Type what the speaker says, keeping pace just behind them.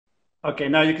Okay,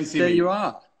 now you can see There me. you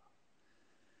are.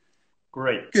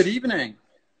 Good Great. evening.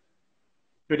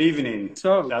 Good evening,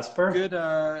 So,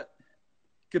 Jasper.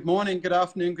 good morning, good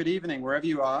afternoon, good evening, wherever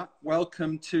you are.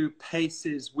 Welcome to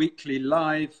Pace's weekly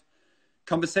live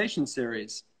conversation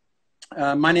series.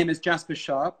 My name is Jasper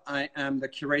Sharp. I am the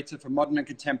curator for modern and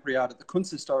contemporary art at the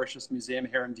Kunsthistorisches Museum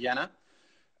here in Vienna,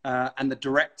 and the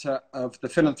director of the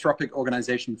philanthropic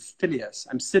organization Phileas.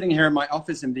 I'm sitting here in my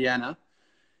office in Vienna,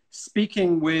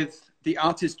 speaking with the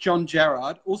artist John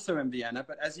Gerrard, also in Vienna,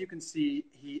 but as you can see,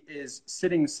 he is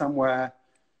sitting somewhere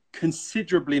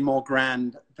considerably more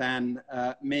grand than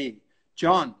me.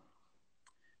 John,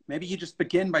 maybe you just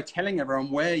begin by telling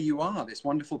everyone where you are, this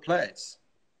wonderful place.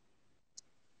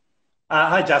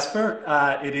 Hi, Jasper.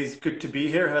 It is good to be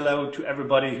here. Hello to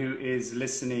everybody who is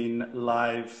listening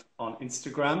live on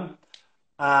Instagram.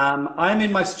 I'm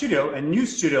in my studio, a new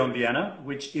studio in Vienna,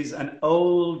 which is an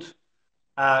old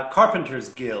carpenters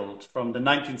guild from the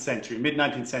 19th century,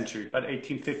 mid-19th century, about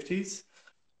 1850s.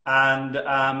 And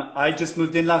I just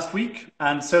moved in last week.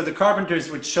 And so the carpenters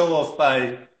would show off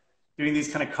by doing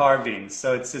these kind of carvings.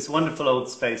 So it's this wonderful old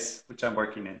space which I'm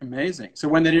working in. Amazing. So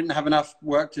when they didn't have enough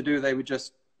work to do, they would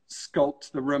just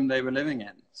sculpt the room they were living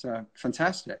in. So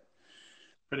fantastic.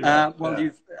 Pretty much, Well,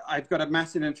 yeah. I've got a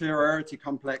massive inferiority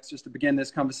complex just to begin this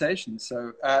conversation.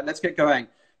 So let's get going.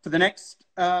 For the next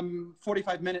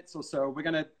 45 minutes or so, we're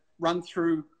going to run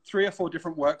through 3 or 4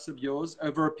 different works of yours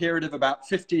over a period of about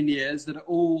 15 years that are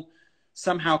all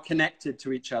somehow connected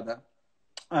to each other.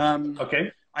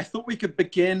 Okay. I thought we could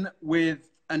begin with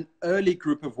an early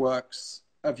group of works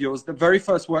of yours, the very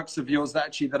first works of yours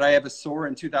that I ever saw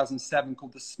in 2007,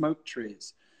 called The Smoke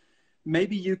Trees.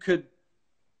 Maybe you could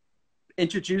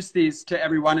introduce these to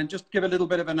everyone and just give a little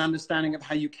bit of an understanding of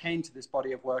how you came to this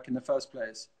body of work in the first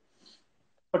place.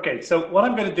 Okay, so what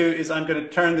I'm going to do is I'm going to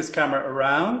turn this camera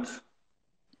around.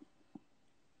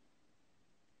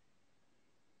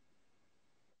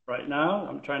 Right now,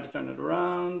 I'm trying to turn it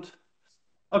around.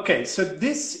 Okay, so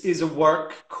this is a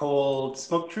work called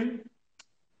Smoke Tree,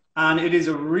 and it is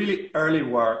a really early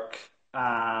work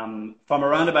from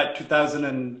around about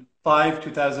 2005,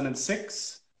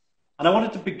 2006. And I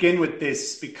wanted to begin with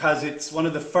this because it's one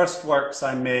of the first works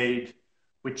I made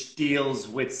which deals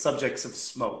with subjects of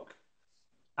smoke.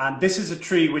 And this is a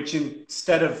tree which,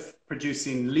 instead of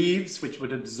producing leaves which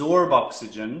would absorb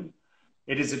oxygen,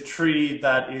 it is a tree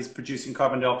that is producing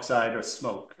carbon dioxide or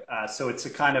smoke. So it's a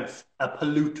kind of a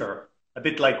polluter, a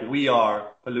bit like we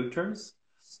are polluters.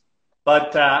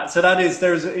 But so that is,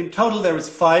 in total, there was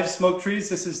 5 smoke trees.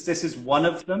 This is one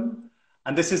of them.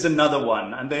 And this is another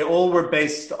one. And they all were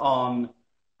based on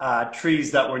trees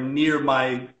that were near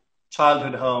my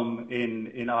childhood home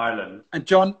in Ireland. And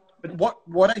John, But,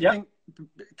 what I yeah. think,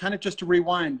 kind of just to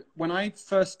rewind, when I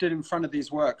first stood in front of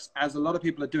these works, as a lot of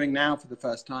people are doing now for the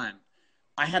first time,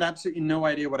 I had absolutely no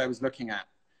idea what I was looking at.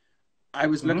 I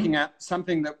was looking Mhm. at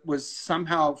something that was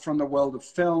somehow from the world of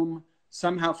film,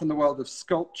 somehow from the world of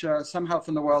sculpture, somehow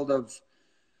from the world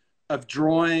of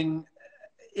drawing.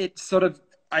 It sort of,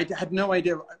 I had no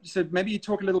idea. So maybe you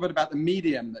talk a little bit about the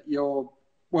medium that you're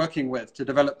working with to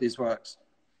develop these works.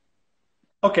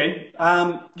 Okay.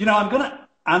 I'm going to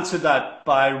answer that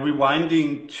by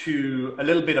rewinding to a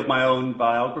little bit of my own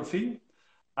biography.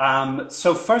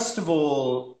 So first of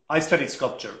all, I studied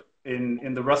sculpture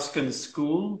in the Ruskin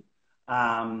School,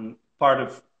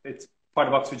 it's part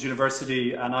of Oxford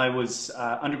University, and I was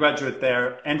undergraduate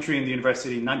there, entering the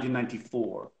university in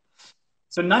 1994.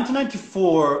 So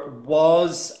 1994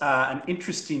 was an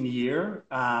interesting year,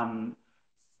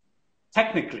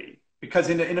 technically, because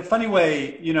in a funny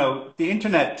way, the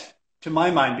internet, to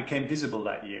my mind, became visible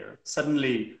that year.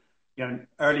 Suddenly,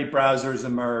 early browsers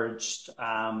emerged.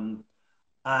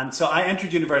 And so I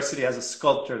entered university as a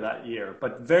sculptor that year,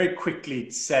 but very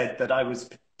quickly said that I was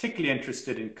particularly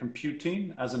interested in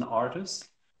computing as an artist.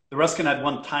 The Ruskin had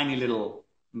one tiny little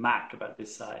Mac about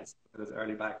this size. It was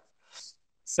early back.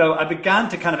 So I began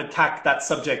to kind of attack that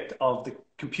subject of the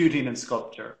computing and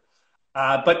sculpture.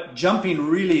 But jumping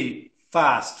really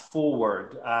fast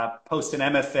forward, post an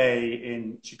MFA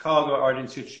in Chicago, Art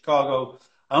Institute of Chicago,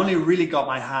 I only really got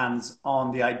my hands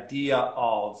on the idea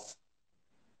of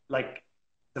like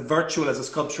the virtual as a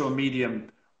sculptural medium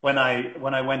when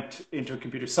I went into a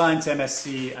computer science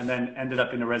MSc and then ended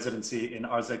up in a residency in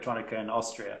Ars Electronica in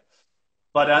Austria.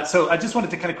 But so I just wanted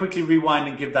to kind of quickly rewind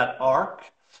and give that arc.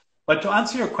 But to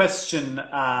answer your question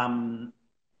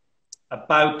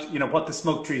about what the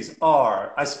smoke trees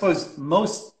are, I suppose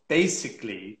most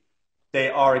basically they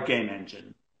are a game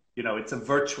engine. It's a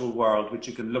virtual world which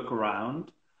you can look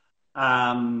around,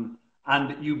 and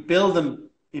you build them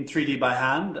in 3D by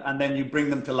hand, and then you bring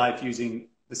them to life using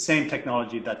the same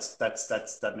technology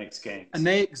that makes games. And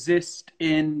they exist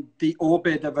in the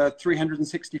orbit of a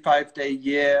 365-day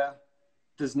year.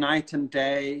 There's night and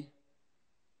day.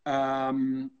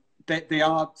 They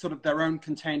are sort of their own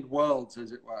contained worlds,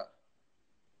 as it were.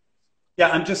 Yeah,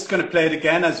 I'm just going to play it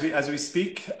again as we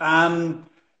speak.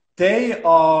 They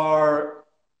are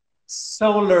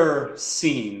solar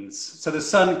scenes. So the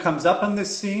sun comes up on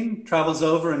this scene, travels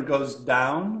over and goes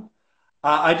down.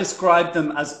 I describe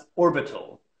them as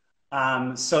orbital.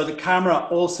 So the camera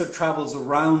also travels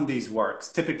around these works,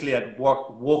 typically at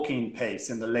walking pace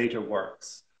in the later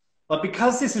works. But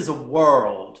because this is a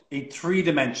world, a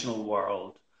three-dimensional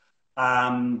world,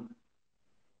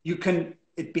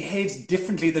 it behaves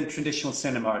differently than traditional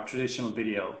cinema or traditional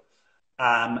video.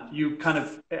 You kind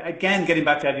of, again, getting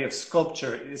back to the idea of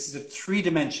sculpture, this is a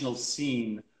three-dimensional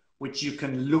scene which you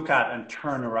can look at and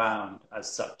turn around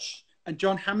as such. And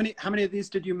John, how many of these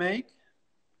did you make?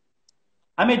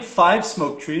 I made 5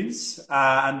 smoke trees,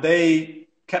 and they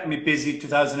kept me busy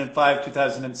 2005,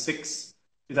 2006,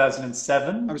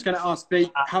 2007. I was going to ask,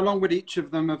 how long would each of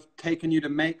them have taken you to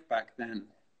make back then?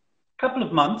 A couple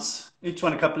of months, each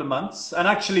one a couple of months. And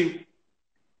actually,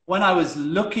 when I was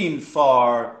looking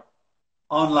for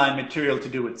online material to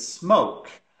do with smoke,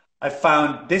 I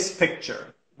found this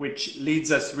picture, which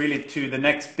leads us really to the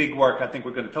next big work I think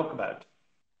we're going to talk about.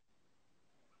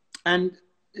 And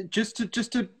just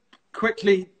to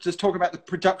quickly just talk about the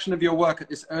production of your work at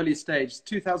this early stage,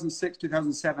 2006,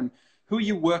 2007, who are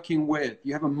you working with?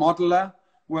 You have a modeler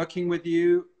working with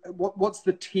you. What's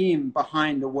the team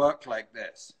behind a work like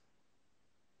this?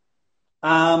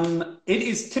 It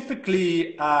is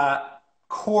typically a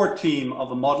core team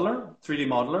of a modeler, 3D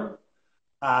modeler,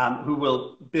 who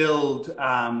will build,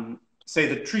 say,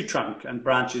 the tree trunk and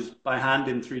branches by hand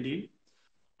in 3D.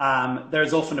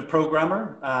 There's often a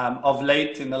programmer. Of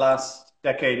late, in the last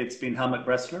decade, it's been Helmut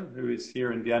Bressler, who is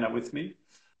here in Vienna with me.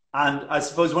 And I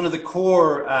suppose one of the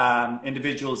core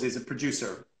individuals is a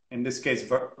producer, in this case,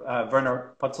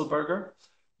 Werner Putzelberger,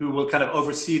 who will kind of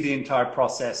oversee the entire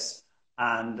process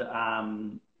and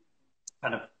kind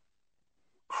of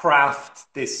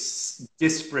craft this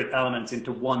disparate elements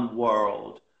into one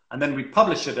world. And then we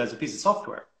publish it as a piece of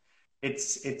software.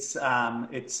 It's an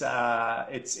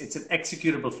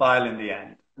executable file in the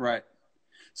end. Right.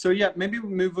 So yeah, maybe we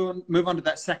move on to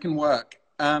that second work.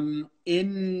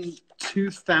 In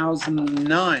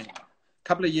 2009, a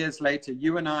couple of years later,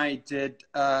 you and I did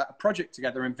a project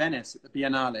together in Venice at the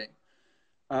Biennale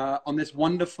on this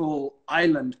wonderful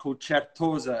island called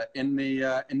Certosa in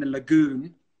the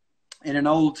lagoon, in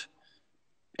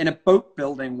a boat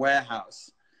building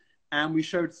warehouse. And we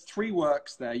showed 3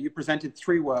 works there. You presented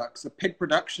 3 works: a pig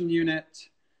production unit,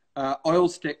 oil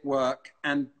stick work,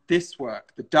 and this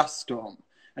work, the dust storm.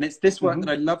 And it's this work that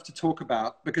I love to talk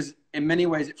about because in many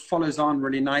ways it follows on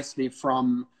really nicely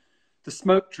from the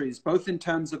smoke trees, both in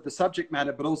terms of the subject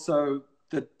matter, but also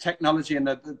the technology and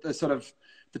the sort of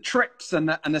the tricks and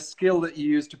the skill that you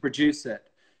use to produce it.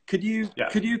 Could you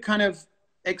kind of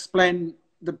explain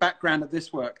the background of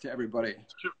this work to everybody?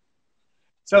 Sure.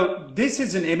 So this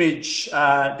is an image,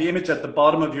 the image at the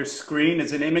bottom of your screen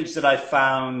is an image that I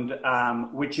found,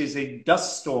 which is a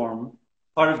dust storm,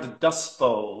 part of the Dust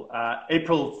Bowl,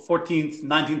 April 14th,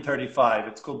 1935.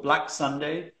 It's called Black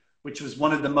Sunday, which was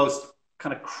one of the most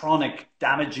kind of chronic,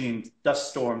 damaging dust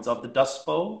storms of the Dust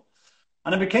Bowl.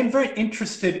 And I became very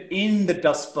interested in the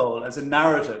Dust Bowl as a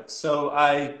narrative. So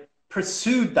I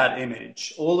pursued that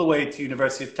image all the way to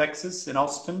University of Texas in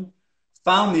Austin,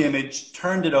 found the image,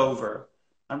 turned it over.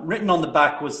 And written on the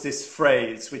back was this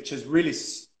phrase, which has really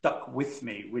stuck with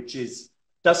me, which is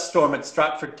dust storm at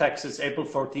Stratford, Texas, April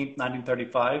 14th,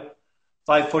 1935,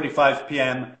 5:45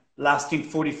 p.m., lasting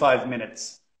 45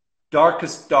 minutes.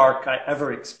 Darkest dark I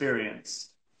ever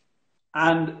experienced.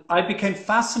 And I became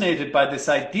fascinated by this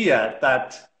idea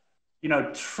that, you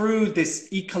know, through this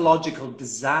ecological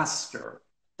disaster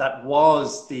that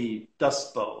was the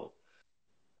Dust Bowl,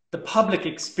 the public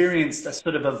experienced a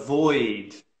sort of a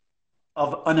void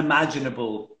of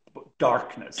unimaginable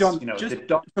darkness. John, you know, just the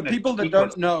darkness for people that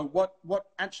don't know, what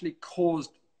actually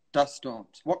caused dust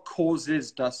storms? What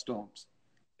causes dust storms?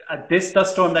 This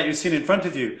dust storm that you've seen in front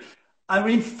of you, I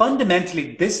mean,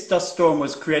 fundamentally, this dust storm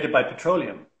was created by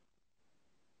petroleum.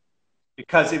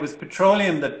 Because it was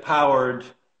petroleum that powered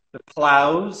the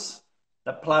plows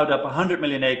that plowed up 100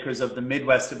 million acres of the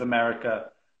Midwest of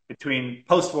America between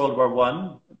post-World War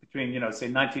I, between, you know, say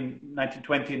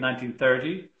 1920 and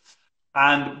 1930.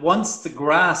 And once the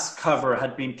grass cover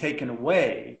had been taken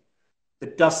away, the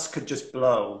dust could just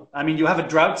blow. I mean, you have a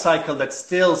drought cycle that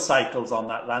still cycles on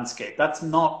that landscape. That's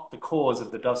not the cause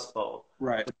of the Dust Bowl.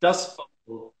 Right. The Dust Bowl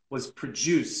was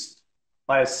produced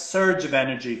by a surge of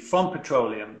energy from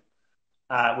petroleum,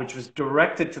 which was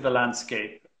directed to the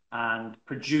landscape and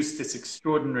produced this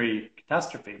extraordinary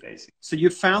catastrophe, basically. So you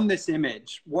found this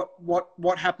image.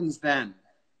 What happens then?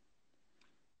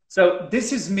 So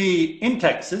this is me in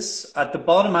Texas. At the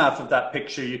bottom half of that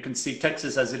picture, you can see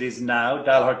Texas as it is now,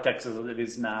 Dalhart, Texas as it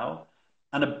is now.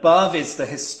 And above is the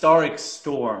historic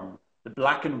storm, the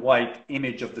black and white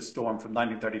image of the storm from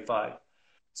 1935.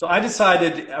 So I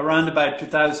decided around about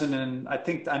 2000, and I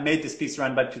think I made this piece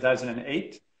around about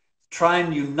 2008, try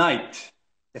and unite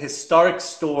the historic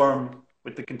storm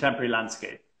with the contemporary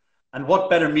landscape. And what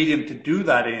better medium to do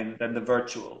that in than the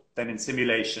virtual, than in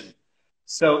simulation.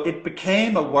 So it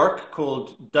became a work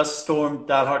called Dust Storm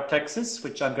Dalhart, Texas,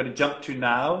 which I'm going to jump to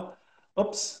now.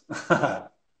 Oops.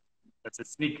 That's a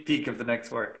sneak peek of the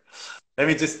next work. Let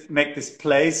me just make this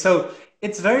play. So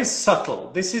it's very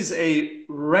subtle. This is a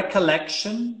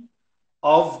recollection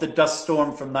of the dust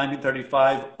storm from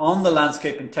 1935 on the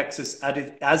landscape in Texas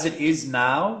as it is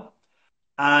now.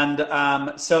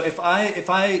 And so if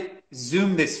I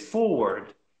zoom this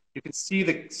forward, you can see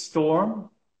the storm.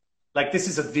 Like this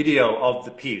is a video of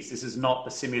the piece. This is not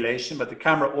the simulation, but the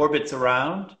camera orbits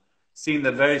around, seeing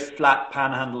the very flat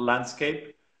panhandle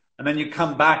landscape. And then you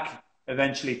come back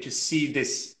eventually to see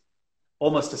this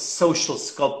almost a social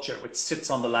sculpture which sits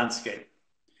on the landscape.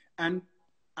 And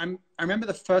I remember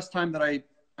the first time that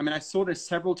I saw this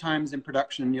several times in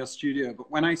production in your studio,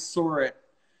 but when I saw it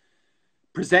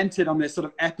presented on this sort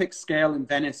of epic scale in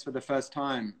Venice for the first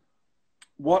time,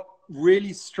 what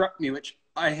really struck me, which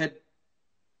I had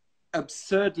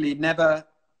absurdly never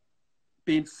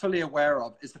been fully aware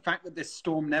of, is the fact that this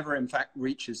storm never in fact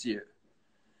reaches you.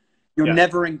 You're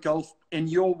never engulfed in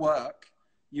your work.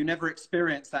 You never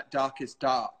experience that darkest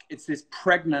dark. It's this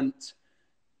pregnant,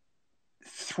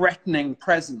 threatening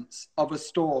presence of a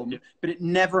storm, but it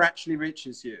never actually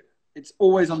reaches you. It's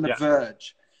always on the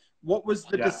verge. What was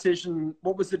the decision?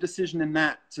 What was the decision in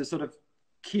that to sort of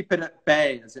keep it at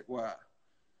bay, as it were?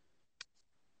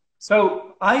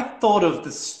 So I thought of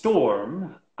the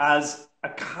storm as a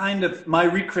kind of, my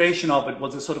recreation of it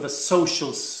was a sort of a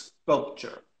social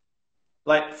sculpture.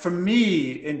 Like for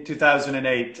me in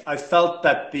 2008, I felt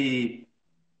that the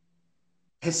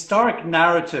historic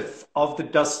narrative of the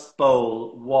Dust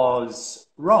Bowl was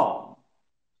wrong.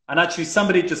 And actually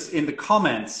somebody just in the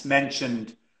comments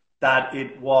mentioned that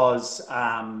it was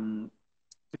to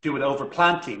do with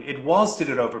overplanting. It was to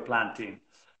do with overplanting.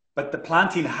 But the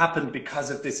planting happened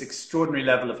because of this extraordinary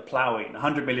level of plowing,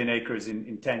 100 million acres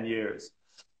in 10 years.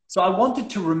 So I wanted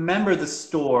to remember the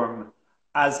storm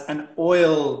as an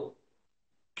oil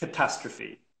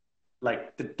catastrophe.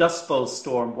 Like the Dust Bowl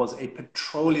storm was a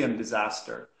petroleum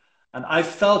disaster. And I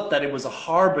felt that it was a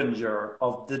harbinger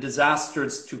of the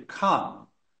disasters to come,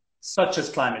 such as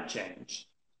climate change.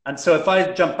 And so if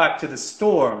I jump back to the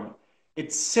storm,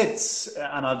 it sits,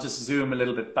 and I'll just zoom a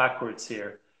little bit backwards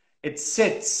here. It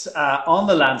sits on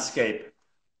the landscape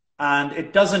and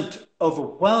it doesn't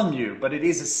overwhelm you, but it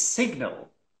is a signal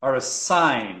or a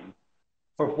sign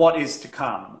for what is to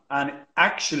come. And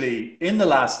actually, in the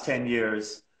last 10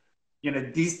 years, you know,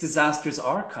 these disasters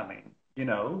are coming. You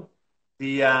know,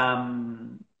 the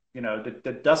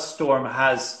dust storm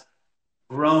has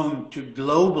grown to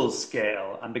global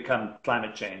scale and become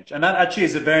climate change. And that actually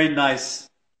is a very nice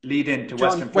lead into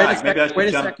Western Flag. Wait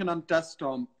a second on Dust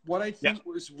Storm. What I think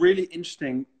was really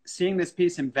interesting, seeing this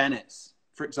piece in Venice,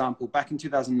 for example, back in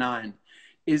 2009,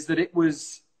 is that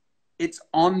it's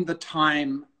on the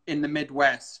time in the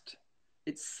Midwest.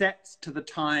 It's set to the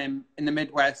time in the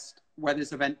Midwest where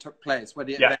this event took place, where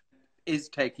the event is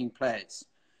taking place.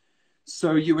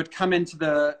 So you would come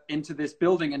into this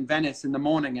building in Venice in the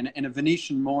morning, in a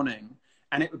Venetian morning,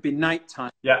 and it would be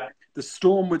nighttime. Yeah. The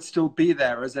storm would still be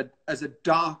there as a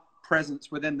dark presence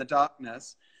within the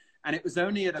darkness. And it was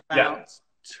only at about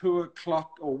 2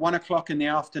 o'clock or 1 o'clock in the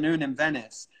afternoon in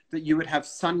Venice that you would have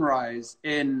sunrise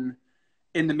in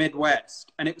the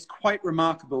Midwest. And it was quite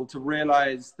remarkable to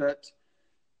realize that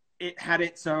it had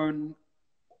its own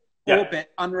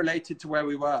orbit unrelated to where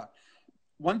we were.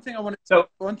 One thing I wanted to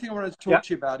talk to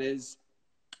you about is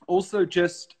also,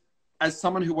 just as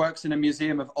someone who works in a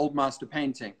museum of old master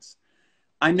paintings,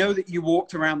 I know that you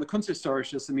walked around the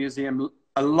Kunsthistorisches Museum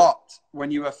a lot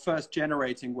when you were first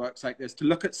generating works like this, to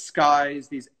look at skies,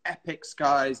 these epic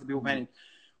skies that people painted.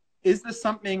 Is there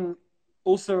something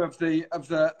also of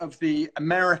the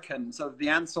Americans, of the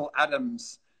Ansel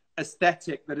Adams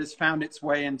aesthetic that has found its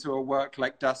way into a work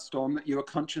like Dust Storm that you are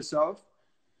conscious of?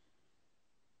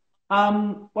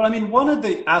 Well, I mean, one of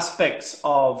the aspects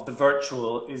of the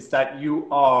virtual is that you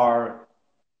are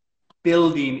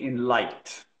building in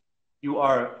light. you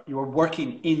are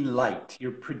working in light.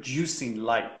 You're producing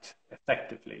light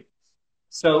effectively.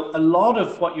 So a lot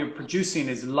of what you're producing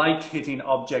is light hitting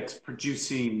objects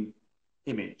producing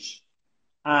image.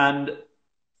 And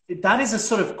that is a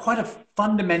sort of quite a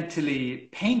fundamentally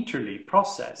painterly Right.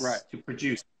 process to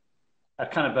produce a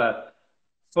kind of a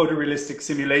photorealistic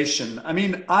simulation. I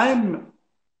mean, I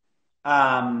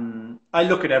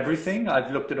look at everything.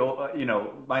 I've looked at all,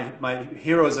 my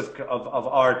heroes of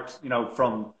art,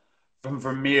 from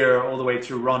Vermeer all the way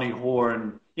through Ronnie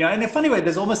Horn. In a funny way,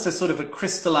 there's almost a sort of a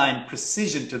crystalline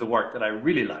precision to the work that I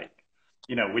really like,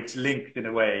 which linked in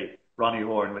a way Ronnie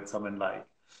Horn with someone like,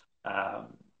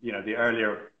 the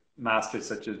earlier masters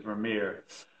such as Vermeer.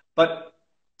 But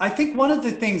I think one of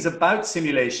the things about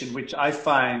simulation, which I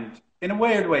find in a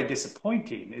weird way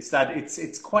disappointing, is that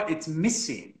it's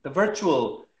missing. The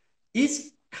virtual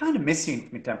is kind of missing from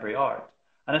contemporary art,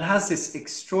 and it has this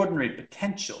extraordinary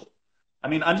potential. I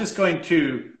mean, I'm just going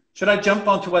to. Should I jump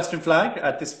onto Western Flag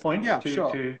at this point? Yeah,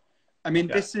 sure. I mean,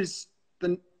 this is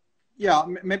the. Yeah,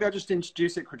 maybe I'll just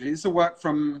introduce it quickly. This is a work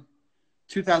from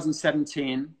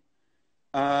 2017.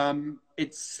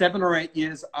 It's 7 or 8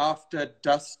 years after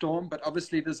Dust Storm, but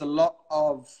obviously there's a lot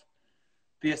of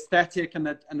the aesthetic and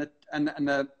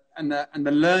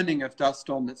the learning of Dust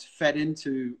Storm that's fed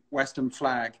into Western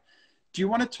Flag. Do you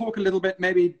want to talk a little bit,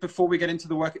 maybe before we get into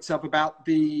the work itself, about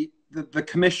the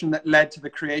commission that led to the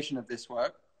creation of this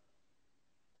work?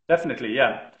 Definitely,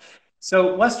 yeah.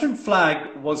 So Western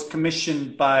Flag was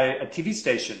commissioned by a TV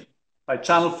station, by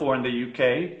Channel 4 in the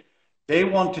UK. They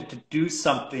wanted to do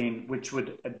something which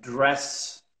would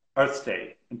address Earth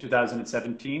Day in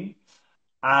 2017.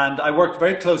 And I worked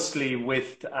very closely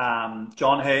with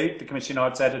John Hay, the commissioning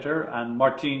arts editor, and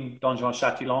Martine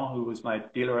Donjon-Chatillon, who was my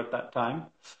dealer at that time,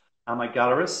 and my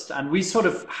gallerist. And we sort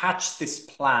of hatched this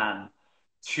plan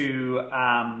to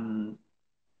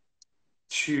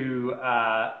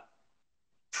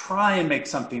try and make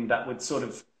something that would sort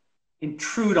of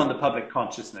intrude on the public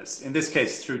consciousness, in this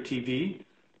case through TV.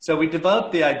 So we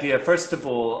developed the idea, first of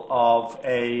all, of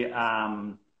a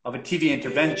TV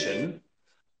intervention,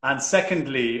 and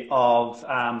secondly of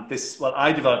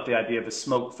I developed the idea of a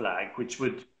smoke flag, which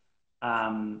would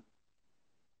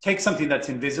take something that's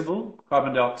invisible,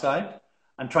 carbon dioxide,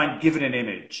 and try and give it an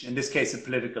image, in this case, a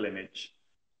political image.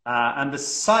 And the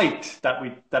site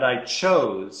that I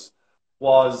chose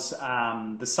was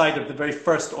the site of the very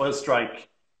first oil strike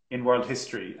in world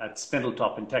history at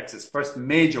Spindletop in Texas, first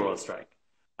major oil strike.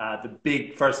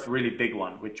 The first really big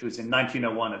one, which was in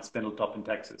 1901 at Spindletop in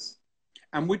Texas.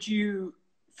 And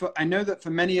I know that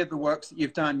for many of the works that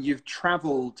you've done, you've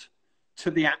traveled to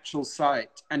the actual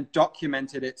site and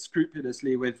documented it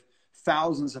scrupulously with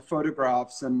thousands of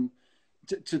photographs and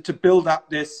to build up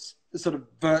this sort of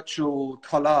virtual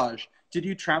collage. Did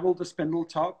you travel to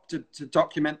Spindletop to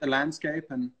document the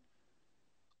landscape?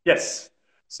 Yes.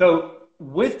 So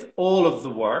with all of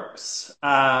the works,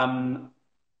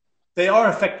 they are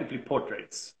effectively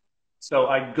portraits. So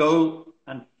I go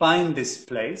and find this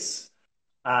place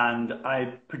and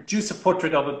I produce a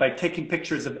portrait of it by taking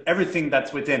pictures of everything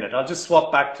that's within it. I'll just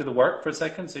swap back to the work for a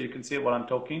second so you can see it while I'm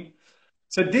talking.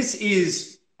 So this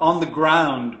is on the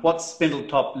ground what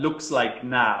Spindletop looks like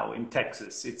now in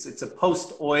Texas. It's a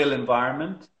post-oil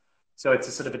environment. So it's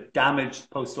a sort of a damaged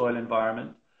post-oil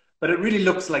environment, but it really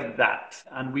looks like that.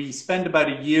 And we spend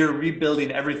about a year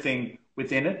rebuilding everything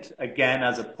within it, again,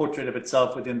 as a portrait of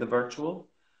itself within the virtual.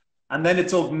 And then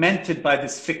it's augmented by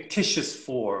this fictitious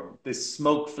form, this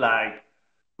smoke flag,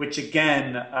 which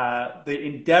again, the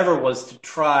endeavor was to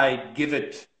try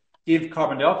give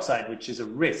carbon dioxide, which is a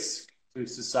risk to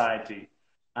society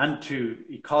and to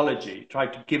ecology, try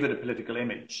to give it a political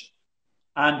image.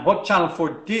 And what Channel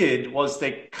 4 did was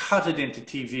they cut it into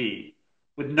TV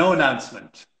with no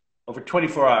announcement over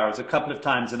 24 hours, a couple of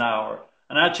times an hour.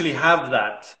 And I actually have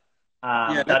that.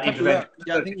 That intervention.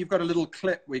 Yeah, I think you've got a little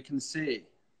clip we can see.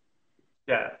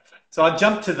 Yeah, so I'll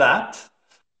jump to that.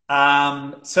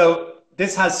 So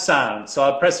this has sound. So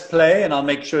I'll press play and I'll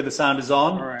make sure the sound is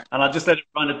on. All right. And I'll just let it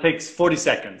run. It takes 40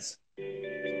 seconds.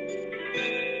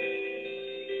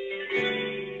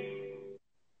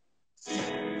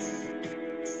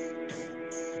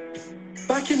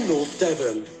 Back in North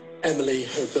Devon, Emily,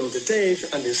 her builder Dave,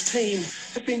 and his team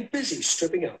have been busy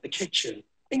stripping out the kitchen,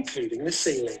 including the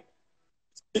ceiling.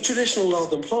 The traditional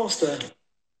lath and plaster.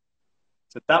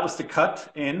 So that was the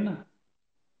cut in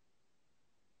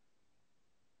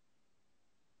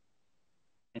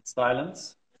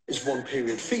silence. Is one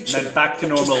period feature. And then back to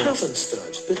normal. Hasn't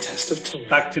stood the test of time.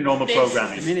 Back to normal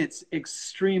programming. I mean, it's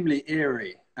extremely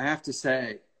eerie, I have to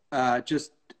say.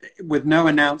 Just with no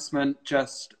announcement,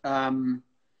 just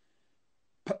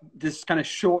this kind of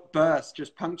short burst,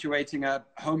 just punctuating a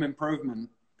home improvement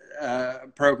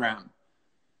program.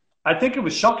 I think it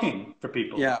was shocking for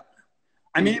people. Yeah.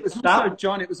 I mean, it was also,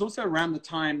 John, it was also around the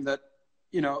time that,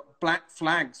 you know, black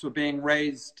flags were being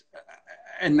raised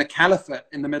in the caliphate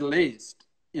in the Middle East,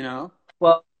 you know?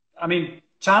 Well, I mean,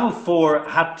 Channel 4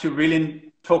 had to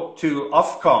really talk to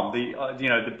Ofcom, the, you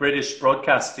know, the British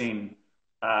Broadcasting,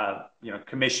 you know,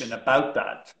 Commission about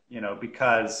that, you know,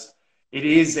 because it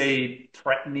is a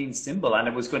threatening symbol and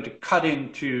it was going to cut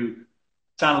into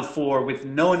Channel 4 with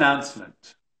no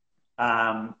announcement,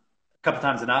 a couple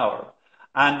times an hour.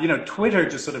 And, you know, Twitter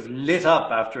just sort of lit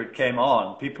up after it came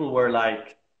on. People were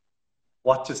like,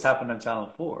 what just happened on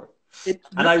Channel 4?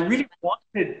 And I really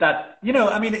wanted that, you know,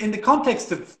 I mean, in the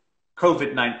context of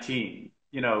COVID-19,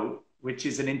 you know, which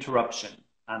is an interruption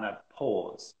and a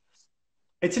pause,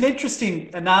 it's an interesting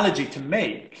analogy to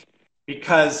make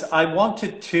because I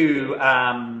wanted to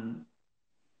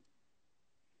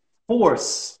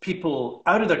force people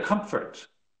out of their comfort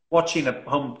watching a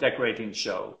home decorating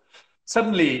show.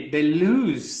 Suddenly they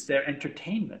lose their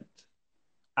entertainment.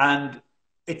 And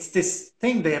it's this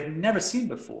thing they have never seen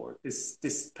before,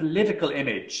 this political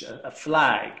image, a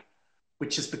flag,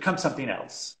 which has become something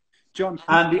else. John.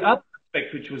 And the other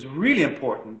aspect, which was really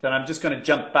important, and I'm just going to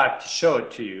jump back to show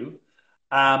it to you,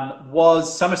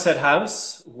 was Somerset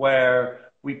House,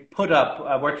 where we put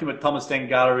up, working with Thomas Dane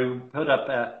Gallery, we put up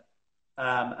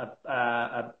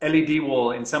a LED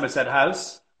wall in Somerset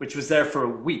House, which was there for a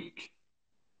week,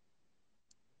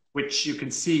 which you can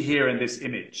see here in this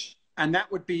image. And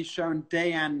that would be shown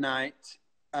day and night.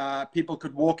 People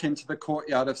could walk into the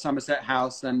courtyard of Somerset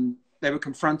House and they were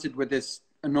confronted with this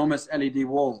enormous LED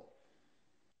wall.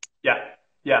 Yeah,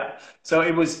 yeah. So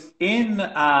it was in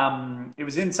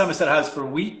Somerset House for a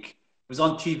week. It was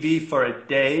on TV for a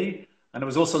day, and it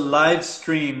was also live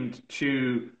streamed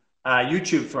to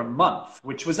YouTube for a month,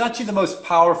 which was actually the most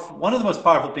powerful. One of the most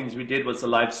powerful things we did was the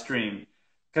live stream,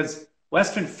 because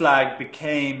Western flag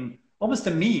became almost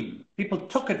a meme. People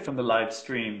took it from the live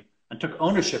stream and took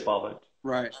ownership of it.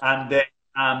 Right. And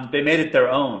they made it their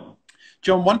own.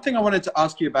 John, one thing I wanted to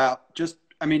ask you about, just,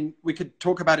 I mean, we could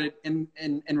talk about it in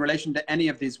relation to any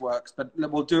of these works, but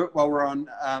we'll do it while we're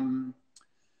on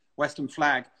Western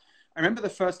flag. I remember the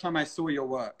first time I saw your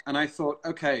work and I thought,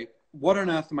 okay, what on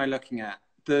earth am I looking at?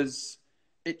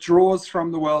 It draws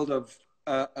from the world of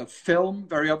film,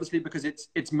 very obviously, because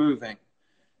it's moving.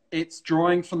 It's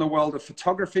drawing from the world of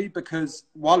photography because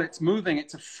while it's moving,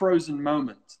 it's a frozen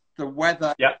moment. The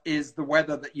weather is the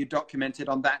weather that you documented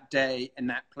on that day in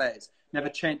that place. Never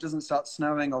change, doesn't start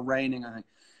snowing or raining, I think.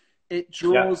 It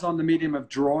draws on the medium of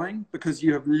drawing because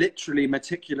you have literally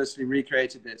meticulously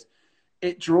recreated this.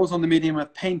 It draws on the medium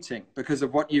of painting because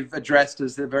of what you've addressed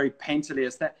as the very painterly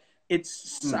aesthetic.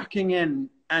 It's sucking in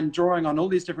and drawing on all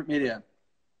these different media.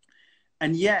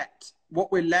 And yet, what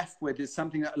we're left with is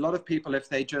something that a lot of people, if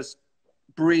they just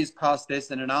breeze past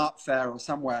this in an art fair or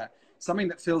somewhere, something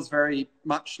that feels very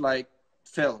much like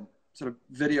film, sort of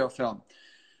video film.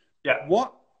 Yeah.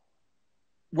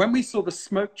 When we saw the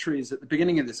smoke trees at the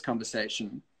beginning of this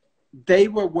conversation, they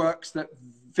were works that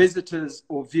visitors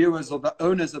or viewers or the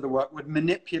owners of the work would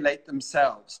manipulate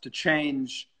themselves to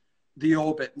change the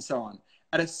orbit and so on.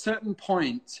 At a certain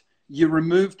point, you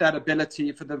remove that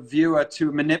ability for the viewer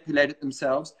to manipulate it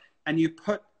themselves, and you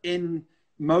put in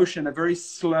motion a very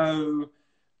slow,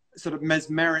 sort of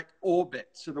mesmeric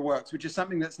orbit to the works, which is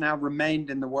something that's now remained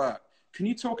in the work. Can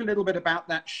you talk a little bit about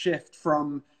that shift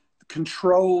from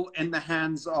control in the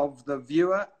hands of the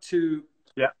viewer to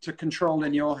control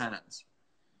in your hands?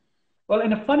 Well,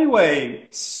 in a funny way,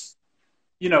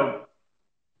 you know,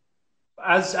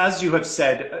 as you have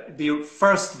said, the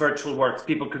first virtual works,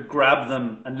 people could grab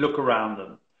them and look around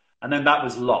them. And then that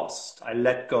was lost. I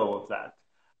let go of that.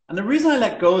 And the reason I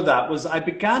let go of that was I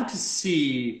began to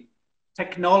see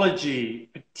technology,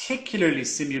 particularly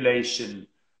simulation,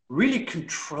 really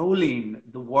controlling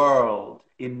the world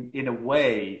in a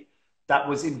way that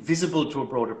was invisible to a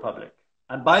broader public.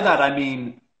 And by that, I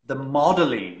mean the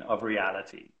modeling of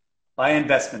reality by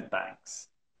investment banks,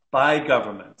 by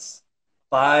governments,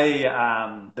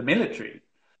 by the military.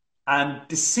 And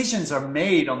decisions are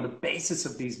made on the basis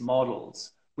of these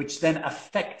models, which then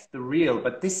affect the real.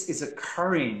 But this is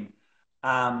occurring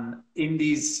in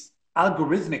these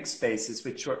algorithmic spaces,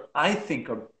 which I think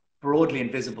are broadly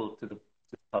invisible to the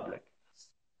public.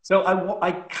 So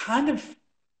I kind of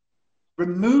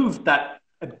removed that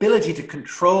ability to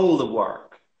control the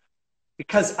work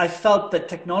because I felt that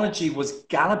technology was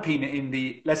galloping in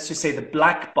the, let's just say, the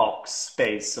black box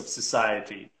space of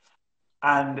society.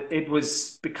 And it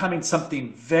was becoming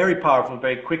something very powerful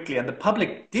very quickly, and the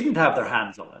public didn't have their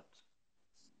hands on it.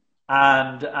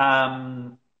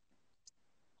 And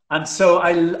and so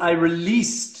I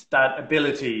released that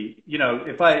ability. You know,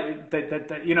 if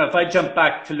I jump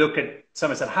back to look at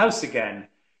Somerset House again,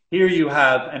 here you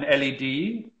have an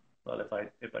LED. Well, if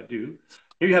I do,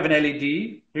 here you have an LED.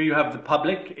 Here you have the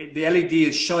public. The LED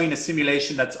is showing a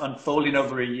simulation that's unfolding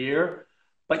over a year,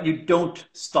 but you don't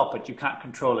stop it. You can't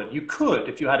control it. You could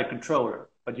if you had a controller,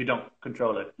 but you don't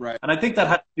control it. Right. And I think that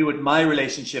had to do with my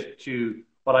relationship to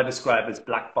what I describe as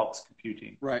black box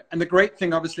computing. Right. And the great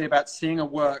thing, obviously, about seeing a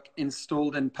work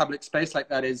installed in public space like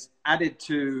that is added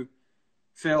to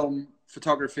film,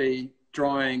 photography,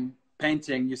 drawing,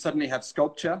 painting, you suddenly have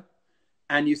sculpture,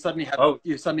 and you suddenly have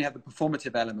the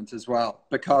performative element as well,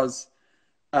 because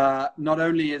not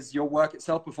only is your work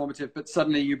itself performative, but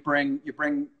suddenly you bring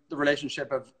the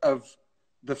relationship of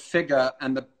the figure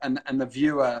and the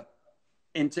viewer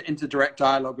into direct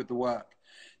dialogue with the work.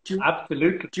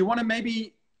 Absolutely. Do you want to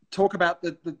maybe talk about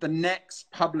the next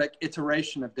public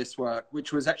iteration of this work,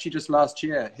 which was actually just last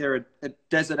year here at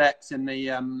Desert X in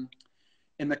the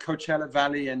Coachella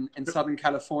Valley in Southern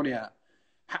California?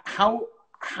 How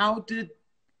did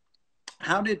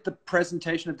the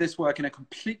presentation of this work in a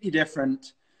completely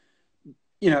different,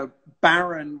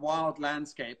 barren, wild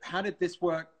landscape, how did this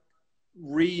work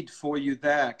read for you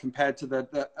there compared to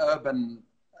the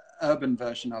urban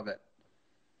version of it?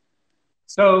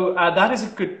 So that is a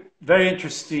good, very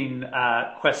interesting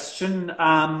question.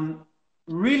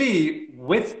 Really,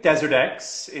 with Desert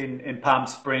X in Palm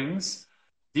Springs,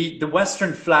 the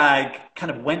Western flag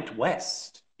kind of went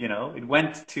west. It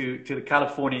went to the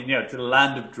California, to the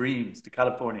land of dreams, to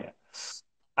California,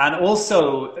 and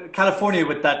also California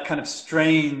with that kind of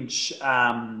strange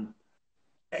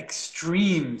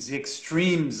extremes, the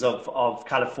extremes of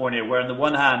California, where on the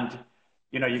one hand,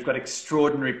 you've got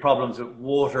extraordinary problems with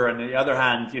water, and on the other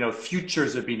hand,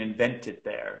 futures are being invented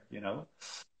there,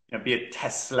 be it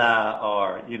Tesla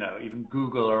or, even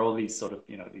Google or all these sort of,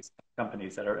 these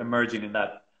companies that are have emerged in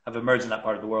that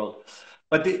part of the world.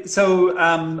 But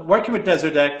working with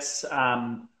Desert X,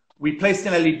 we placed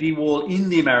an LED wall in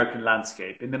the American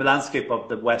landscape, in the landscape of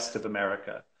the west of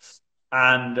America.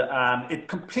 And it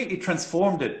completely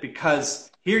transformed it,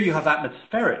 because here you have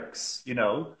atmospherics,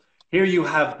 Here you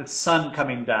have the sun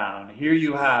coming down. Here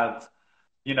you have,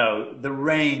 the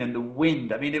rain and the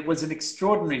wind. I mean, it was an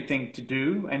extraordinary thing to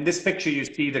do. In this picture, you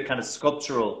see the kind of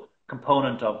sculptural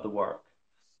component of the work.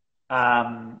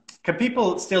 Can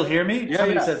people still hear me? Yeah,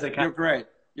 Somebody yeah. says they can. You're great.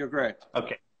 You're great.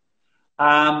 Okay.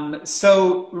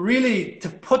 So really, to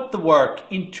put the work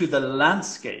into the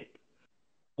landscape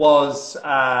was,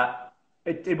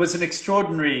 it was an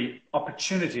extraordinary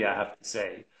opportunity, I have to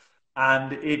say.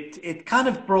 And it kind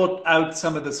of brought out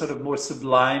some of the sort of more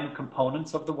sublime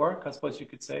components of the work, I suppose you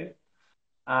could say.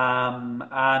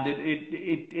 And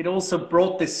it also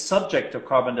brought this subject of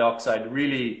carbon dioxide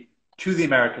really to the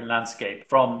American landscape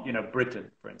from,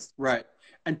 Britain, for instance. Right.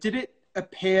 And did it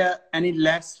appear any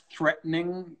less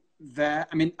threatening there?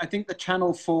 I mean, I think the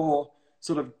channel for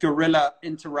sort of guerrilla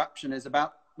interruption is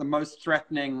about the most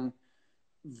threatening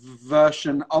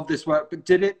version of this work. But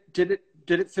did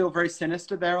it feel very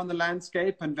sinister there on the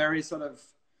landscape and very sort of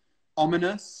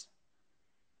ominous?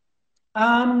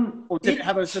 Or did it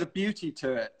have a sort of beauty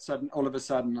to it all of a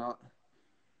sudden?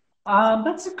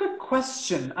 That's a good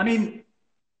question. I mean,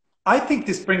 I think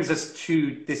this brings us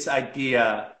to this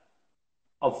idea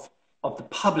of the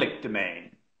public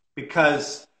domain,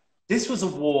 because this was a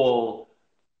wall,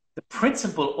 the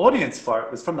principal audience for it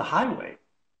was from the highway.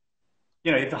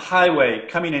 The highway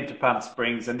coming into Palm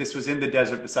Springs, and this was in the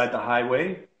desert beside the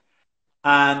highway.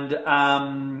 And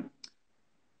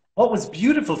what was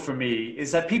beautiful for me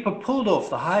is that people pulled off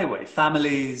the highway,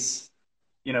 families,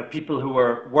 people who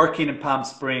were working in Palm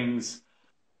Springs,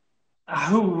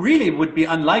 who really would be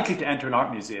unlikely to enter an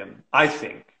art museum, I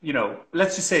think.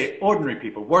 Let's just say ordinary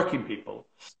people, working people,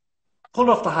 pulled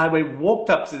off the highway, walked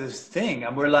up to this thing,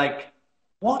 and we're like,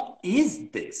 what is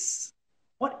this?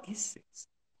 What is this?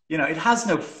 It has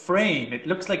no frame. It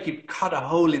looks like you've cut a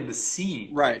hole in the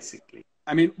scene, right? Basically.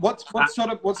 I mean, what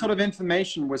sort of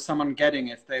information was someone getting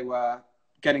if they were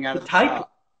getting out of the car?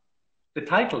 The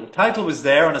title was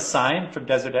there on a sign from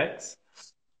Desert X,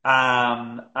 but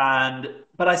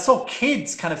I saw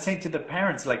kids kind of saying to their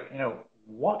parents, like,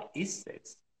 what is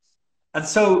this? And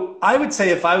so I would say,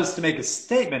 if I was to make a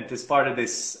statement as part of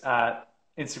this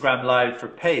Instagram Live for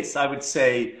Pace, I would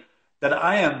say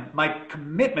that my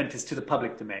commitment is to the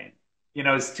public domain,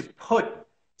 is to put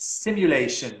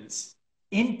simulations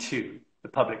into the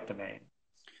public domain,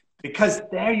 because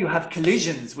there you have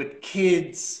collisions with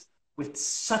kids, with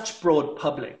such broad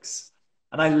publics.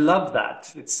 And I love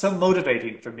that. It's so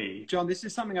motivating for me. John, this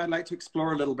is something I'd like to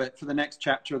explore a little bit for the next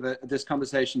chapter of this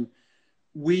conversation.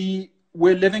 We're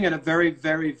living at a very,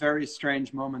 very, very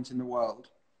strange moment in the world.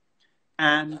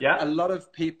 And a lot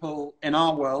of people in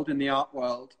our world, in the art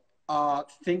world, are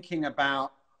thinking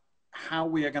about how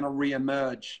we are going to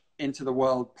re-emerge into the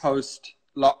world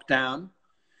post-lockdown.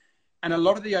 And a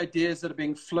lot of the ideas that are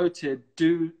being floated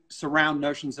do surround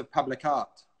notions of public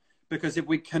art. Because if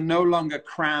we can no longer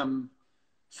cram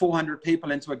 400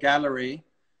 people into a gallery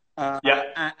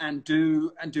and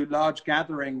do large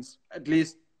gatherings, at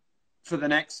least for the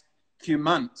next few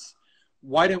months,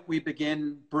 why don't we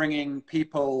begin bringing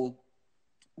people,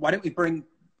 why don't we bring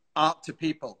art to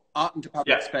people, art into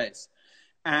public space?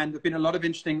 And there've been a lot of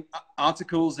interesting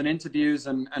articles and interviews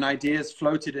and ideas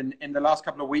floated in the last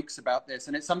couple of weeks about this.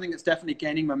 And it's something that's definitely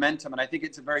gaining momentum. And I think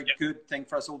it's a very good thing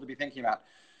for us all to be thinking about.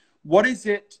 What is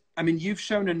it? I mean, you've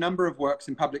shown a number of works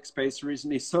in public space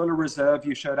recently. Solar Reserve,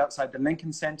 you showed outside the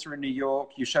Lincoln Center in New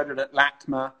York. You showed it at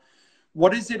LACMA.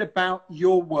 What is it about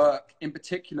your work in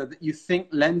particular that you think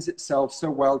lends itself so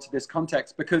well to this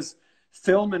context? Because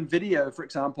film and video, for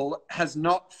example, has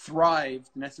not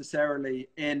thrived necessarily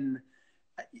in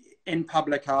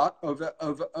public art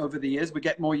over the years. We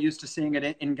get more used to seeing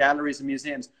it in galleries and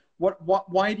museums.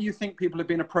 Why do you think people have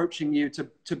been approaching you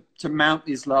to mount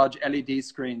these large LED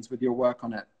screens with your work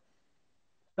on it?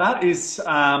 That is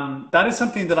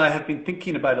something that I have been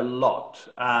thinking about a lot.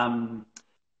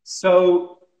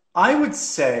 So I would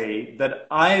say that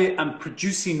I am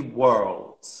producing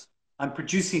worlds. I'm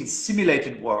producing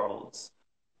simulated worlds.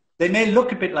 They may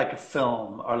look a bit like a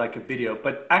film or like a video,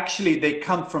 but actually they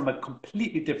come from a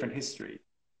completely different history.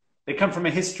 They come from a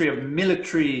history of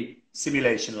military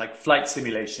simulation, like flight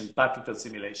simulation, battlefield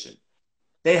simulation.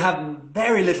 They have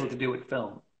very little to do with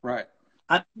film. Right.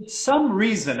 And for some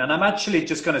reason, and I'm actually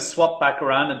just going to swap back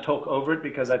around and talk over it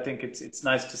because I think it's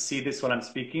nice to see this when I'm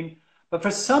speaking. But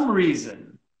for some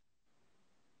reason,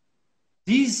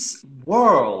 these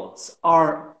worlds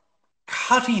are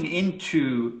cutting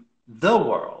into the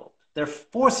world. They're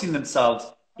forcing themselves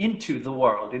into the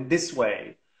world in this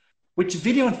way, which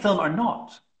video and film are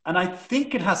not. And I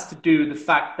think it has to do with the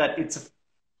fact that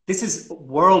this is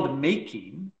world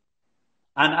making.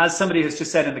 And as somebody has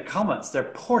just said in the comments, they're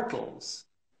portals.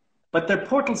 But they're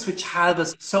portals which have a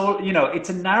soul, you know, it's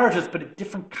a narrative, but a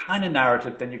different kind of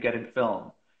narrative than you get in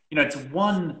film. You know, it's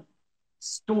one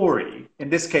story, in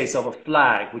this case of a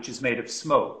flag, which is made of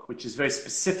smoke, which is very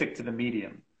specific to the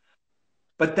medium.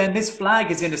 But then this flag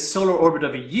is in a solar orbit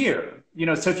of a year. You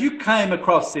know, so if you came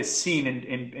across this scene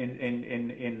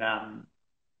in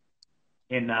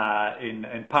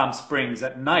Palm Springs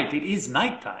at night, it is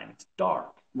nighttime, it's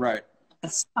dark. Right.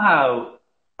 And somehow,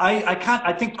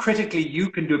 I think critically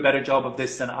you can do a better job of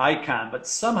this than I can, but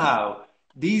somehow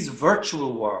these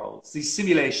virtual worlds, these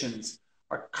simulations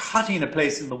are cutting a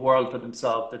place in the world for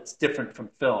themselves that's different from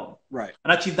film. Right.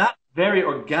 And actually that very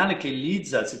organically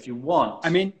leads us, if you want. I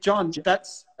mean, John,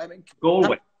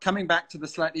 Galway. Coming back to the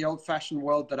slightly old-fashioned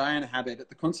world that I inhabit at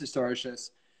the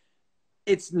Kunsthistorisches,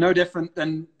 it's no different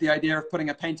than the idea of putting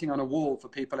a painting on a wall for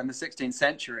people in the 16th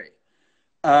century.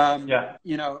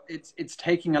 You know, it's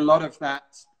taking a lot of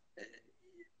that,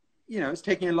 you know, it's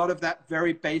taking a lot of that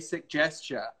very basic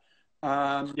gesture.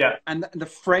 And the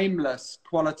frameless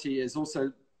quality is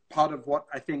also part of what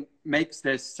I think makes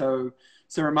this so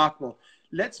remarkable.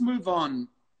 Let's move on.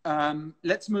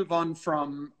 Let's move on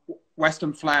from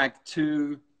Western Flag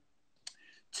to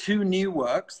two new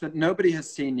works that nobody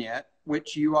has seen yet,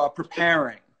 which you are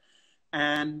preparing.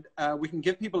 And we can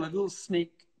give people a little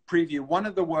sneak preview.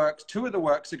 Two of the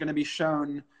works are going to be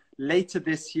shown later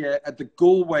this year at the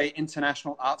Galway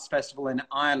International Arts Festival in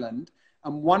Ireland.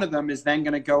 And one of them is then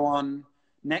going to go on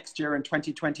next year in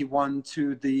 2021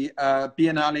 to the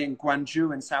Biennale in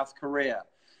Gwangju in South Korea.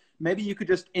 Maybe you could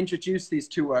just introduce these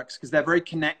two works because they're very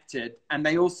connected and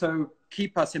they also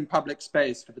keep us in public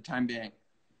space for the time being.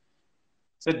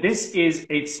 So this is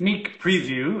a sneak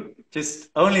preview, just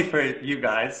only for you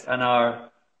guys and our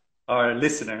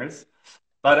listeners.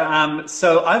 But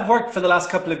so I've worked for the last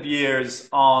couple of years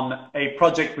on a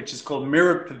project which is called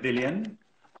Mirror Pavilion.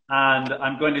 And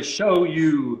I'm going to show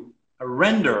you a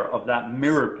render of that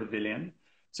Mirror Pavilion.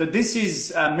 So this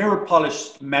is mirror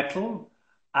polished metal.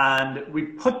 And we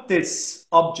put this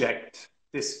object,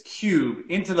 this cube,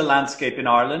 into the landscape in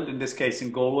Ireland, in this case in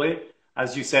Galway,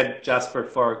 as you said, Jasper,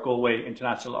 for Galway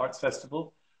International Arts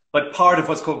Festival, but part of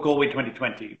what's called Galway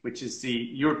 2020, which is the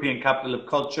European Capital of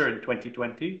Culture in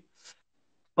 2020.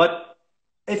 But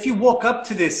if you walk up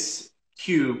to this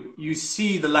cube, you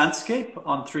see the landscape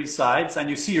on three sides, and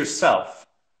you see yourself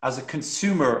as a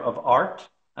consumer of art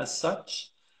as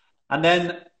such. And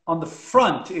then on the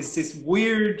front is this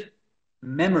weird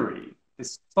memory,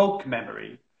 this folk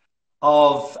memory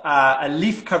of a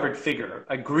leaf-covered figure,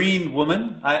 a green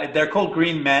woman. They're called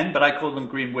green men, but I call them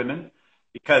green women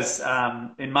because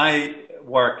in my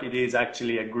work, it is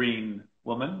actually a green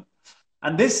woman.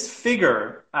 And this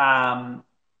figure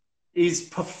is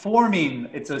performing,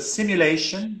 it's a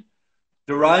simulation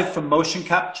derived from motion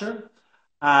capture,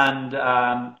 and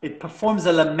it performs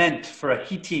a lament for a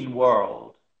heating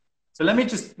world. So let me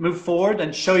just move forward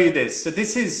and show you this. So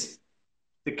this is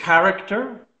the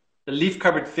character, the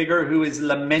leaf-covered figure who is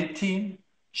lamenting.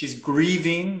 She's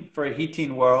grieving for a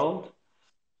heating world.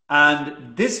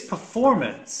 And this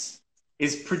performance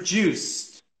is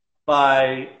produced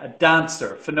by a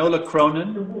dancer, Finola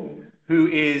Cronin, who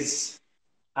is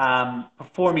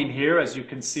performing here, as you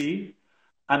can see.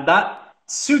 And that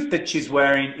suit that she's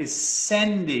wearing is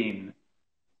sending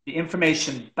the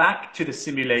information back to the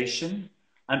simulation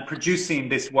and producing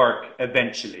this work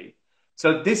eventually.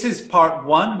 So this is part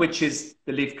one, which is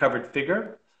the leaf-covered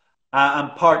figure.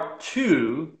 And part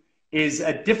two is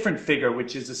a different figure,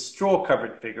 which is a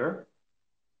straw-covered figure.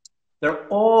 They're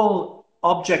all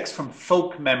objects from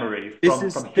folk memory.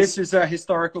 This is a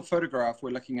historical photograph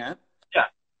we're looking at. Yeah.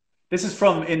 This is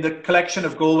from in the collection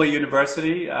of Galway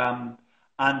University.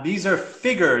 And these are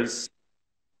figures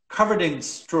covered in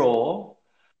straw.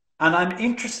 And I'm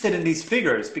interested in these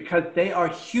figures because they are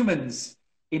humans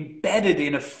embedded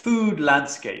in a food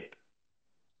landscape.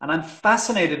 And I'm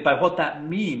fascinated by what that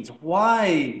means.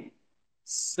 Why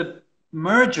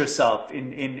submerge yourself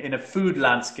in a food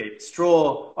landscape?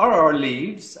 Straw or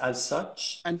leaves as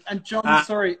such. And John,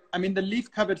 sorry, I mean, the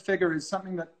leaf-covered figure is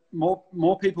something that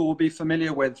more people will be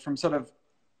familiar with from sort of,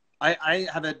 I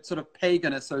have a sort of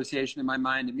pagan association in my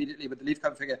mind immediately with the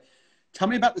leaf-covered figure. Tell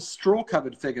me about the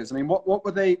straw-covered figures. I mean, what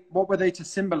were they to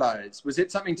symbolize? Was it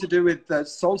something to do with the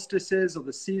solstices or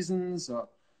the seasons? Or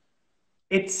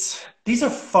these are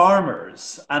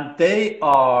farmers, and they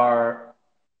are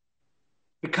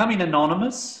becoming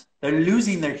anonymous. They're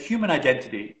losing their human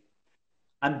identity,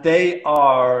 and they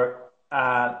are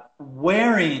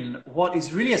wearing what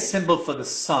is really a symbol for the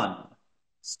sun.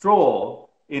 Straw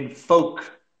in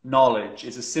folk knowledge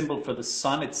is a symbol for the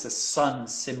sun. It's a sun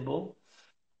symbol.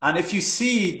 And if you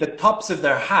see, the tops of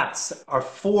their hats are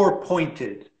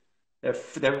four-pointed.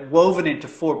 They're woven into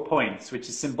 4 points, which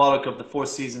is symbolic of the 4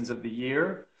 seasons of the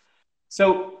year.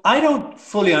 So I don't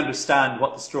fully understand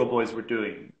what the Straw Boys were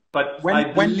doing. But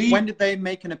when did they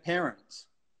make an appearance?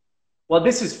 Well,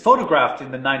 this is photographed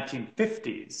in the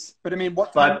 1950s. But I mean,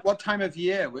 what time of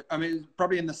year? I mean,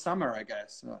 probably in the summer, I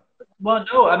guess. Well,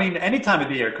 no, I mean, any time of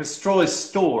the year, because straw is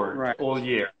stored all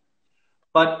year.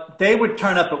 But they would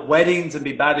turn up at weddings and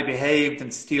be badly behaved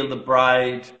and steal the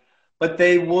bride. But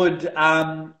they would,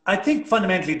 I think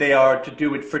fundamentally they are to do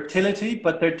with fertility,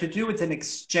 but they're to do with an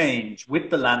exchange with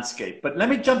the landscape. But let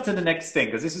me jump to the next thing,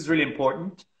 because this is really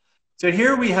important. So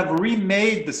here we have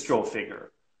remade the straw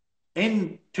figure.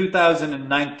 In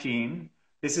 2019,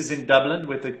 this is in Dublin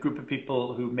with a group of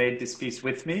people who made this piece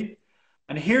with me.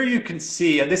 And here you can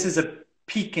see, and this is a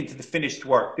peek into the finished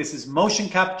work. This is motion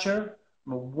capture.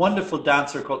 A wonderful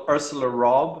dancer called Ursula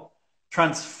Robb,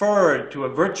 transferred to a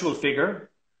virtual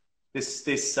figure, this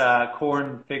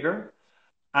corn figure,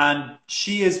 and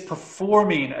she is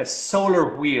performing a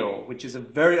solar wheel, which is a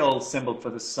very old symbol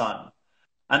for the sun.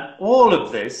 And all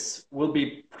of this will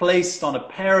be placed on a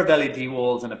pair of LED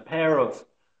walls and a pair of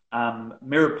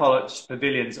mirror polished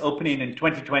pavilions opening in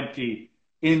 2020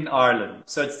 in Ireland.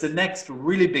 So it's the next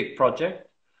really big project,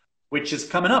 which is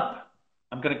coming up.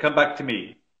 I'm going to come back to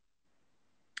me.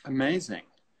 Amazing.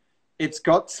 It's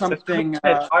got something.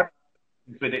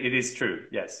 But it is true,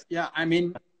 yes. Yeah, I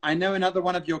mean, I know another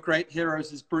one of your great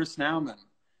heroes is Bruce Nauman.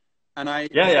 And I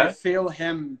feel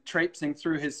him traipsing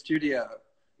through his studio,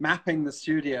 mapping the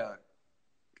studio.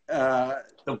 The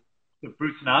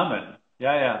Bruce Nauman.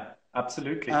 Yeah,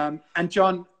 absolutely. And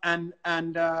John, and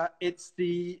it's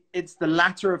the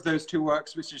latter of those two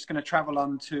works which is going to travel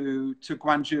on to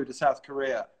Gwangju, to South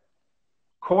Korea.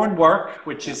 Corn work,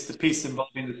 which is the piece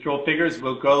involving the straw figures,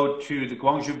 will go to the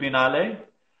Gwangju Biennale,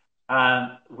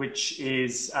 which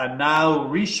is now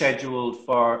rescheduled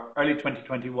for early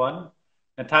 2021.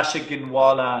 Natasha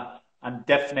Ginwala and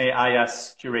Daphne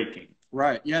Ayas curating.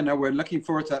 Right. Yeah. No, we're looking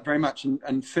forward to that very much.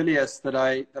 And Phileas, that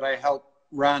I help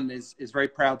run, is very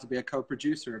proud to be a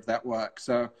co-producer of that work.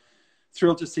 So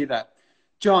thrilled to see that.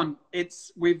 John,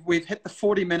 we've hit the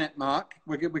 40-minute mark.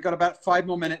 We've got about 5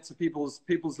 more minutes of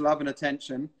people's love and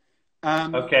attention.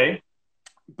 Okay.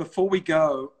 Before we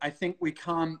go, I think we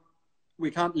can't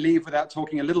leave without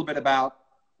talking a little bit about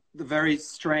the very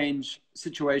strange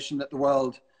situation that the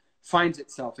world finds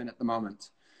itself in at the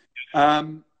moment.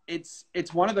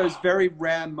 It's one of those very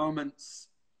rare moments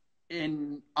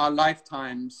in our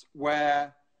lifetimes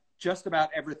where just about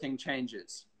everything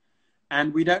changes.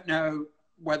 And we don't know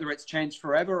whether it's changed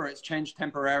forever or it's changed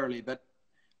temporarily. But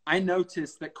I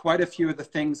noticed that quite a few of the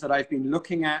things that I've been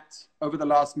looking at over the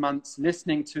last months,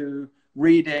 listening to,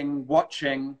 reading,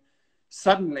 watching,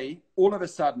 suddenly, all of a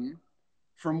sudden,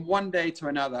 from one day to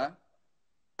another,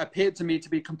 appeared to me to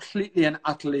be completely and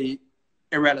utterly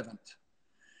irrelevant.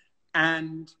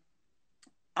 And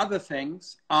other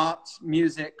things, art,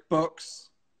 music, books,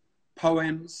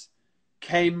 poems,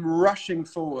 came rushing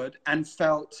forward and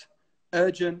felt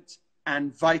urgent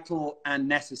and vital and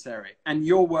necessary. And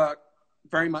your work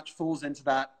very much falls into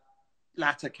that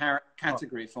latter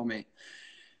category for me.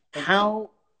 How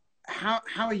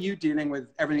are you dealing with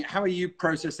everything? How are you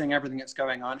processing everything that's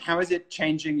going on? How is it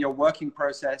changing your working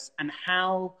process? And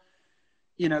how,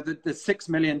 you know, the $6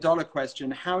 million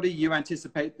question, how do you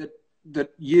anticipate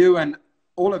that you and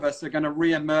all of us are going to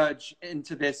reemerge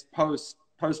into this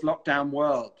post-lockdown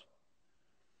world?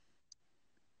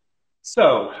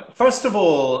 So, first of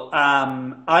all,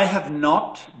 I have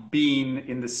not been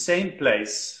in the same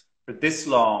place for this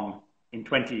long in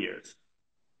 20 years.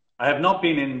 I have not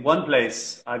been in one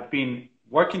place. I've been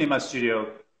working in my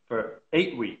studio for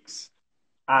 8 weeks.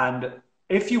 And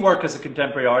if you work as a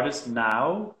contemporary artist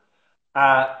now,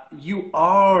 you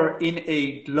are in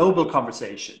a global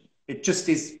conversation. It just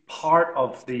is part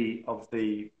of the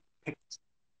picture.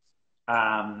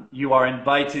 You are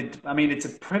invited. I mean, it's a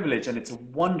privilege and it's a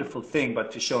wonderful thing,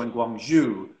 but to show in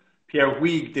Gwangju, Pierre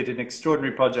Huyghe did an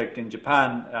extraordinary project in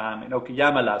Japan, in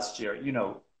Okayama last year. You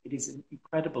know, it is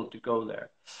incredible to go there.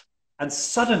 And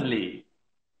suddenly,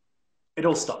 it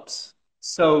all stops.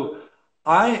 So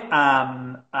I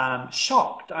am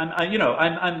shocked.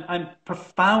 I'm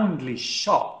profoundly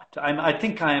shocked. I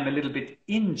think I am a little bit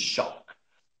in shock.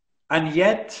 And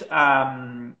yet,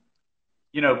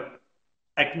 you know,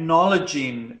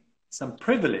 acknowledging some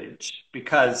privilege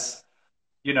because,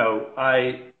 you know,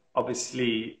 I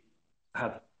obviously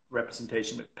have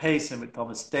representation with Pace and with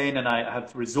Thomas Dane, and I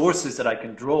have resources that I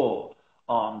can draw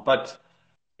on. But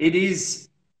it is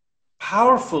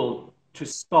powerful to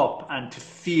stop and to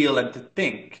feel and to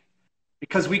think,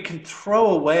 because we can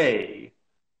throw away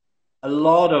a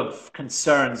lot of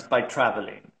concerns by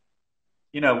traveling.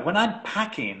 You know, when I'm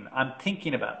packing, I'm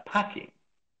thinking about packing.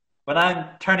 When I'm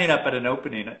turning up at an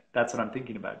opening, that's what I'm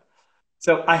thinking about.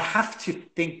 So I have to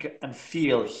think and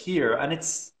feel here, and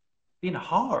it's been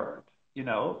hard, you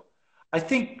know. I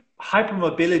think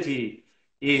hypermobility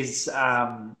is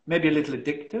maybe a little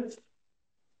addictive.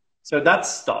 So that's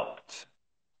stopped.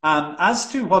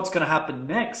 As to what's going to happen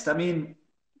next, I mean,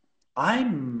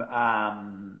 I'm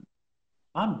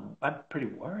pretty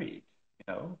worried, you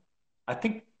know. I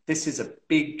think this is a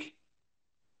big,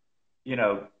 you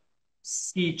know,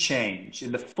 sea change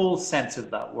in the full sense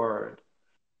of that word.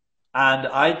 And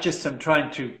I just am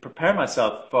trying to prepare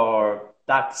myself for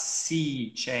that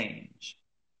sea change.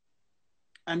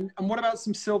 And what about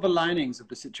some silver linings of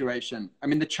the situation? I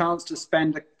mean, the chance to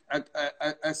spend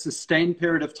a sustained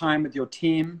period of time with your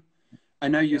team. I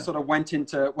know you sort of went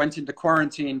into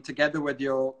quarantine together with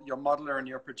your modeler and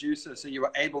your producer, so you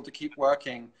were able to keep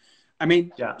working. I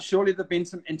mean, surely there've been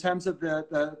some, in terms of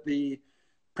the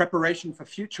preparation for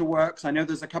future works. I know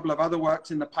there's a couple of other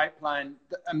works in the pipeline,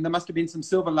 and there must have been some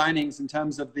silver linings in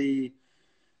terms of the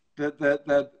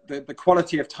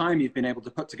quality of time you've been able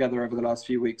to put together over the last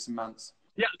few weeks and months.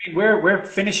 Yeah, I mean, we're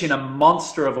finishing a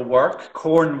monster of a work.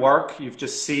 Corn work you've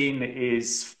just seen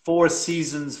is 4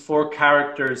 seasons, 4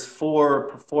 characters, 4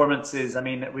 performances. I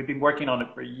mean, we've been working on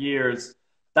it for years.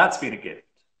 That's been a gift.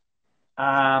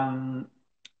 I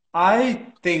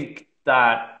think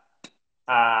that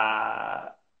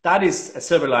that is a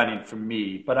silver lining for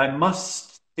me, but I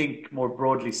must think more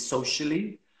broadly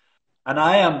socially. And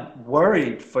I am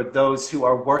worried for those who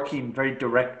are working very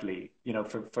directly, you know,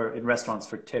 for in restaurants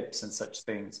for tips and such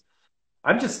things.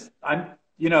 I just can't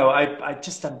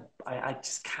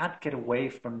get away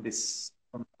from this.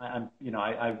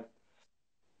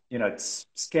 It's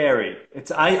scary.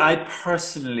 I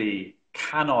personally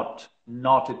cannot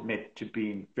not admit to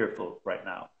being fearful right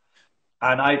now.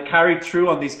 And I carried through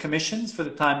on these commissions for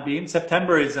the time being.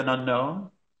 September is an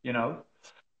unknown, you know.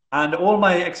 And all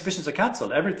my exhibitions are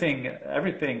cancelled.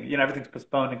 Everything's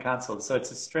postponed and cancelled. So it's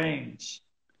a strange,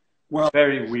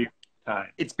 very weird time.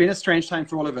 It's been a strange time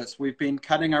for all of us. We've been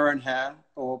cutting our own hair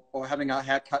or having our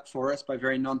hair cut for us by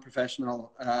very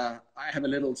non-professional. I have a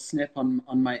little snip on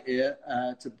my ear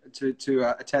to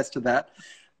attest to that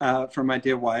from my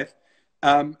dear wife.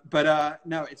 No,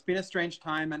 it's been a strange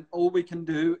time, and all we can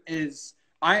do is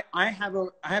I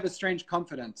have a strange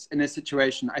confidence in this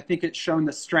situation. I think it's shown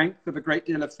the strength of a great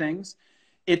deal of things.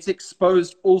 It's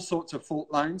exposed all sorts of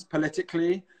fault lines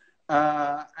politically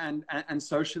and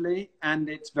socially, and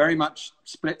it's very much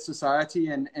split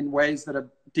society in ways that are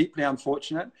deeply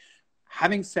unfortunate.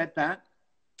 Having said that,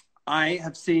 I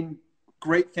have seen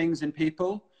great things in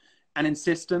people and in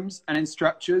systems and in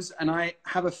structures, and I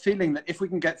have a feeling that if we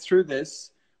can get through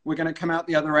this, we're going to come out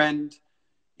the other end.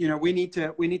 You know, we need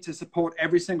to support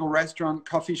every single restaurant,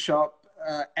 coffee shop,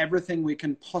 everything we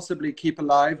can possibly keep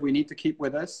alive. We need to keep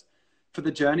with us for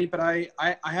the journey. But I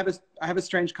have a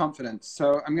strange confidence.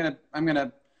 So I'm gonna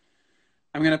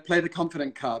play the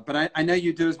confident card. But I know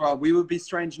you do as well. We would be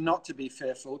strange not to be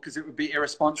fearful, because it would be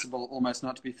irresponsible almost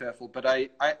not to be fearful. But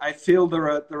I feel there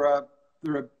are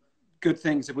good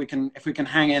things if we can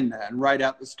hang in there and ride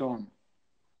out the storm.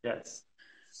 Yes.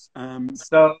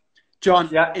 So, John,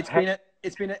 yeah,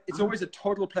 it's always a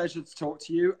total pleasure to talk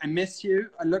to you. I miss you.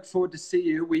 I look forward to see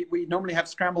you. We normally have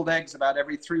scrambled eggs about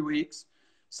every 3 weeks,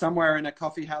 somewhere in a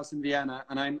coffee house in Vienna,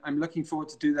 and I'm looking forward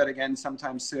to do that again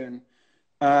sometime soon.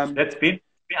 I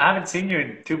haven't seen you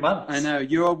in 2 months. I know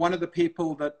you're one of the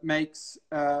people that makes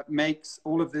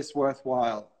all of this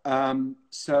worthwhile.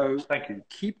 So thank you.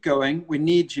 Keep going. We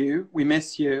need you. We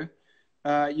miss you.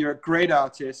 You're a great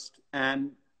artist,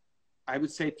 and I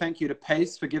would say thank you to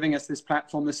Pace for giving us this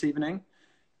platform this evening.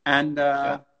 And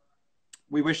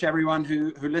we wish everyone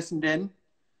who listened in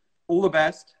all the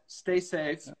best. Stay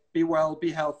safe, be well,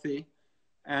 be healthy,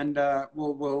 and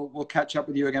we'll catch up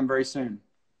with you again very soon.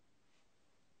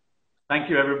 Thank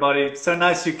you, everybody. So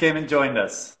nice you came and joined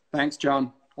us. Thanks,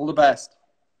 John. All the best.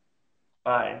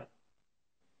 Bye.